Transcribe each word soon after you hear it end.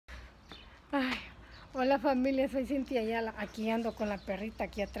Ay, hola familia, soy Cintia Ayala. Aquí ando con la perrita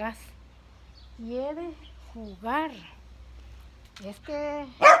aquí atrás. Quiere jugar. Es que,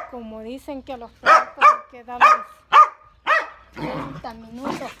 como dicen que a los perritos hay que darles 30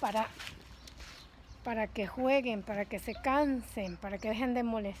 minutos para que jueguen, para que se cansen, para que dejen de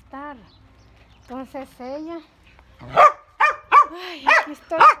molestar. Entonces ella... Ay, aquí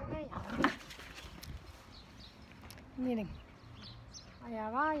estoy con ella. Miren, allá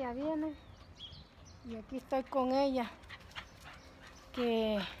va, allá viene. Y aquí estoy con ella.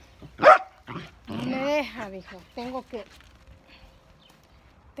 Que no me deja, dijo.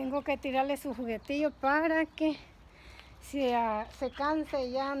 Tengo que tirarle su juguetillo para que se canse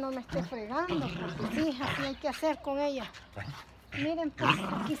y ya no me esté fregando, porque sí, así hay que hacer con ella. Miren, pues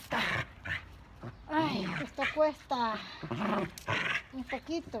aquí está. Ay, esto cuesta un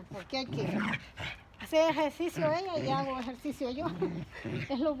poquito porque hay que hacer ejercicio ella y hago ejercicio yo.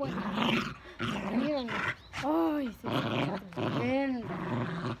 Es lo bueno. Miren. Ay, sí, tremendo.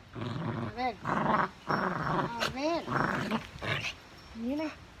 A ver.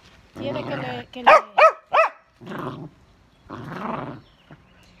 Miren. Quiere que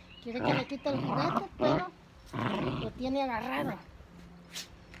le quite el juguete, pero lo tiene agarrado.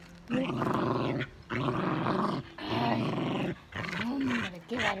 Miren. Ay, hombre,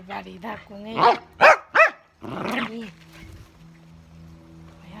 qué barbaridad con ella. Miren.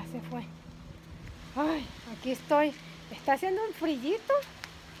 Allá se fue. Ay, aquí estoy. Está haciendo un frillito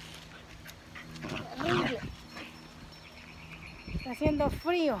terrible. Está haciendo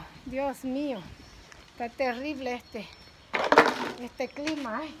frío, Dios mío. Está terrible este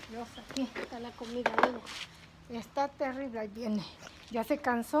clima. Ay, Dios, aquí está la comida de ella. Está terrible, ahí viene. Ya se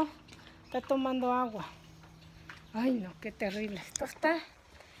cansó, está tomando agua. Ay, no, qué terrible. Esto está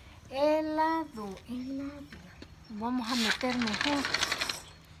helado, helado. Vamos a meter mejor.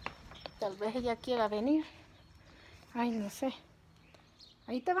 Tal vez ella quiera venir. Ay, no sé.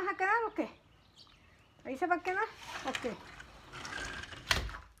 ¿Ahí te vas a quedar o qué? ¿Ahí se va a quedar o qué?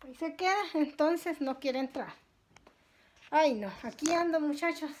 Ahí se queda, entonces no quiere entrar. Ay, no. Aquí ando,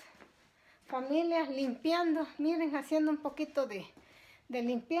 muchachos. Familia, limpiando. Miren, haciendo un poquito de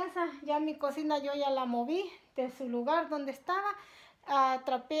limpieza. Ya mi cocina yo ya la moví de su lugar donde estaba.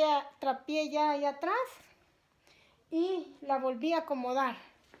 Trapeé ya allá atrás. Y la volví a acomodar.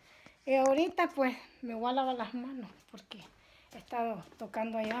 Y ahorita pues me voy a lavar las manos porque he estado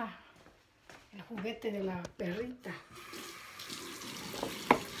tocando allá el juguete de la perrita.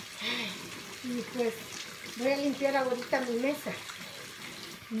 Y pues voy a limpiar ahorita mi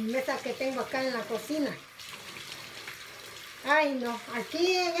mesa que tengo acá en la cocina. Ay no,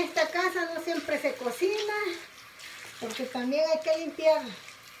 aquí en esta casa no siempre se cocina porque también hay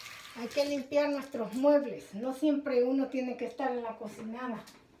que limpiar nuestros muebles. No siempre uno tiene que estar en la cocinada.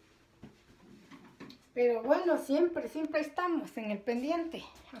 Pero bueno, siempre estamos en el pendiente,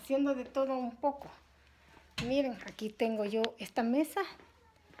 haciendo de todo un poco. Miren, aquí tengo yo esta mesa.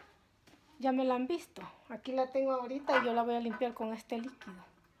 Ya me la han visto. Aquí la tengo ahorita y yo la voy a limpiar con este líquido.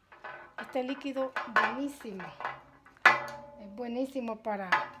 Este líquido buenísimo. Es buenísimo para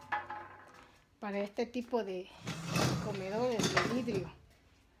este tipo de comedores de vidrio.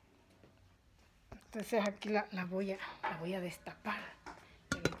 Entonces aquí la voy a destapar.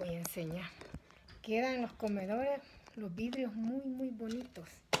 Les voy a enseñar. Quedan los comedores, los vidrios muy bonitos.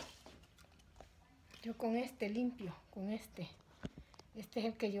 Yo con este limpio, con este. Este es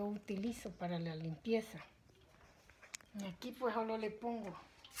el que yo utilizo para la limpieza. Y aquí pues solo le pongo,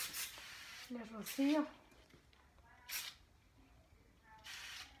 le rocío.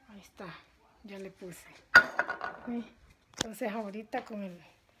 Ahí está, ya le puse. Entonces ahorita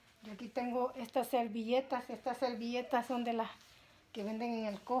yo aquí tengo estas servilletas son de las que venden en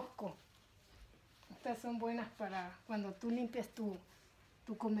el Costco. Estas son buenas para cuando tú limpias tu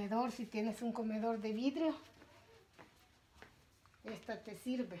comedor, si tienes un comedor de vidrio. Esta te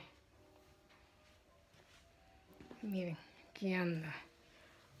sirve. Miren, aquí anda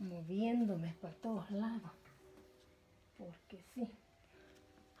moviéndome para todos lados. Porque sí.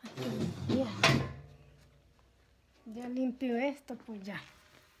 Ya limpio esto, pues ya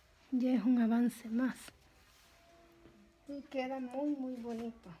es un avance más. Y queda muy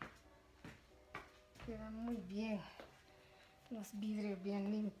bonito. Queda muy bien. Los vidrios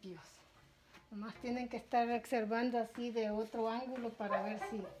bien limpios. Nomás tienen que estar observando así de otro ángulo para ver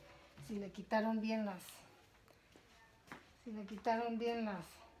si le quitaron bien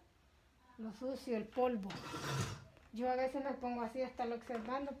lo sucio, el polvo. Yo a veces me pongo así a estarlo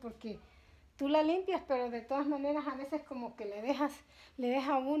observando porque tú la limpias, pero de todas maneras a veces como que le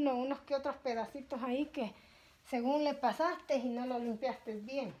deja unos que otros pedacitos ahí que según le pasaste y no lo limpiaste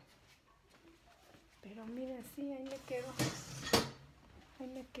bien. Pero miren, sí, ahí me quedó. Ahí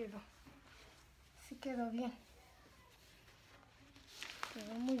me quedó. Sí quedó bien.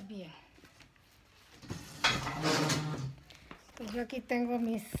 Quedó muy bien. Pues yo aquí tengo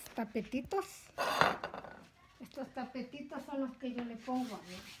mis tapetitos. Estos tapetitos son los que yo le pongo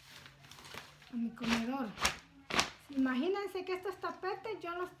a mi comedor. Imagínense que estos tapetes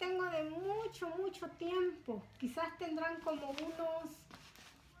yo los tengo de mucho tiempo. Quizás tendrán como unos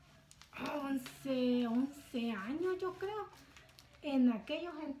 11 años, yo creo. En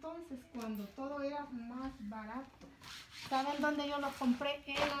aquellos entonces, cuando todo era más barato. ¿Saben dónde yo los compré?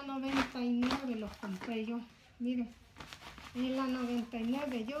 En la 99 los compré yo. Miren, en la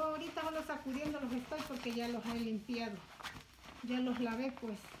 99. Yo ahorita solo sacudiendo los estoy porque ya los he limpiado. Ya los lavé,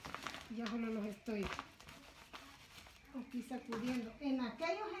 pues. Ya solo los estoy aquí sacudiendo. En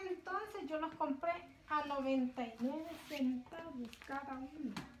aquellos entonces yo los compré a 99 centavos cada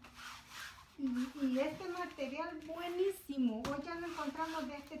uno. Y este material buenísimo. Hoy ya no encontramos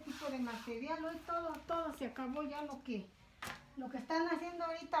de este tipo de material. Hoy todo se acabó ya lo que están haciendo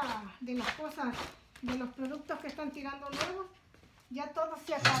ahorita de las cosas, de los productos que están tirando nuevos. Ya todo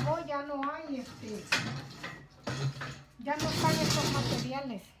se acabó, ya no hay ya no están estos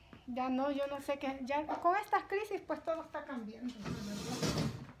materiales. Ya no, yo no sé qué, ya con estas crisis pues todo está cambiando, ¿verdad?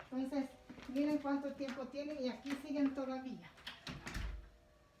 Entonces, miren cuánto tiempo tienen y aquí siguen todavía.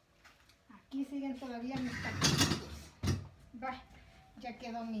 Aquí siguen todavía mis taquitos. Va, ya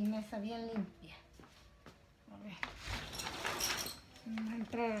quedó mi mesa bien limpia. A ver. Va a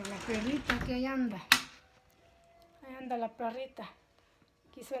entrar la perrita que ahí anda. Ahí anda la perrita.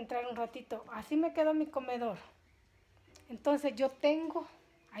 Quiso entrar un ratito. Así me quedó mi comedor. Entonces yo tengo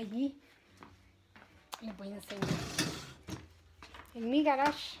allí, les voy a enseñar. En mi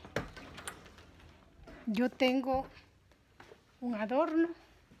garage yo tengo un adorno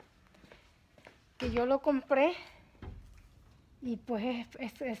que yo lo compré y pues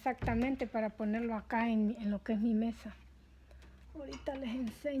es exactamente para ponerlo acá en lo que es mi mesa. Ahorita les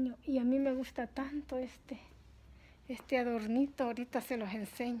enseño y a mí me gusta tanto este adornito, ahorita se los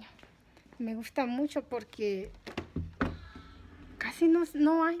enseño. Me gusta mucho porque casi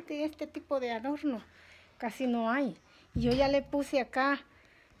no hay de este tipo de adorno, casi no hay. Y yo ya le puse acá,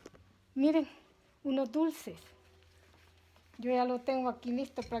 miren, unos dulces. Yo ya lo tengo aquí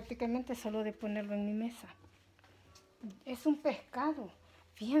listo prácticamente solo de ponerlo en mi mesa. Es un pescado.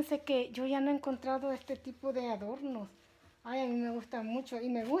 Fíjense que yo ya no he encontrado este tipo de adornos. Ay, a mí me gusta mucho y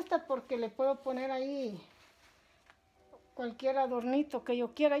me gusta porque le puedo poner ahí cualquier adornito que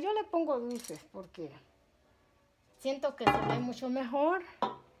yo quiera. Yo le pongo dulces porque siento que se ve mucho mejor.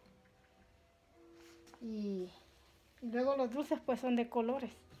 Y luego los dulces pues son de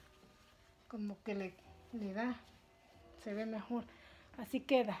colores. Como que le da, se ve mejor. Así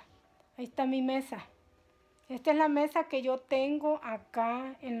queda. Ahí está mi mesa. Esta es la mesa que yo tengo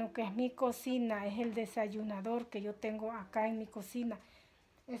acá en lo que es mi cocina. Es el desayunador que yo tengo acá en mi cocina.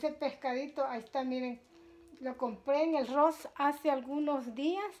 Ese pescadito, ahí está, miren. Lo compré en el Ross hace algunos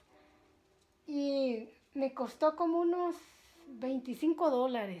días. Y me costó como unos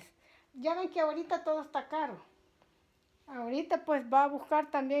 $25. Ya ven que ahorita todo está caro. Ahorita pues va a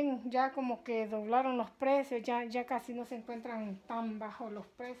buscar también, ya como que doblaron los precios. Ya casi no se encuentran tan bajos los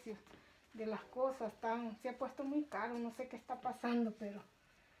precios de las cosas, se ha puesto muy caro, no sé qué está pasando, pero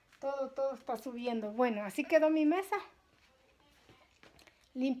todo está subiendo. Bueno, así quedó mi mesa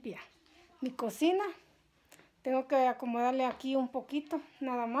limpia. Mi cocina, tengo que acomodarle aquí un poquito,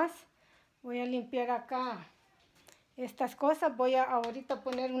 nada más. Voy a limpiar acá estas cosas. Voy a ahorita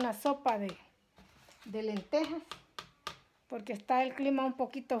poner una sopa de lentejas, porque está el clima un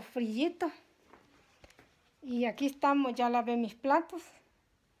poquito frillito. Y aquí estamos, ya lavé mis platos.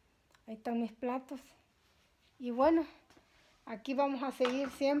 Ahí están mis platos. Y bueno, aquí vamos a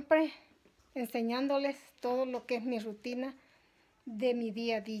seguir siempre enseñándoles todo lo que es mi rutina de mi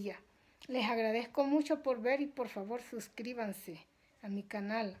día a día. Les agradezco mucho por ver y por favor suscríbanse a mi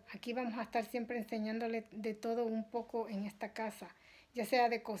canal. Aquí vamos a estar siempre enseñándoles de todo un poco en esta casa. Ya sea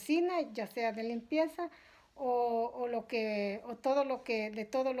de cocina, ya sea de limpieza o todo lo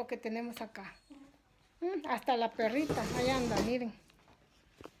que tenemos acá. Hasta la perrita, ahí anda, miren.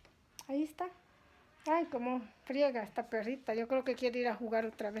 Ahí está. Ay, cómo friega esta perrita. Yo creo que quiere ir a jugar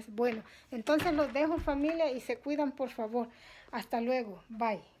otra vez. Bueno, entonces los dejo, familia, y se cuidan, por favor. Hasta luego.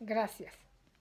 Bye. Gracias.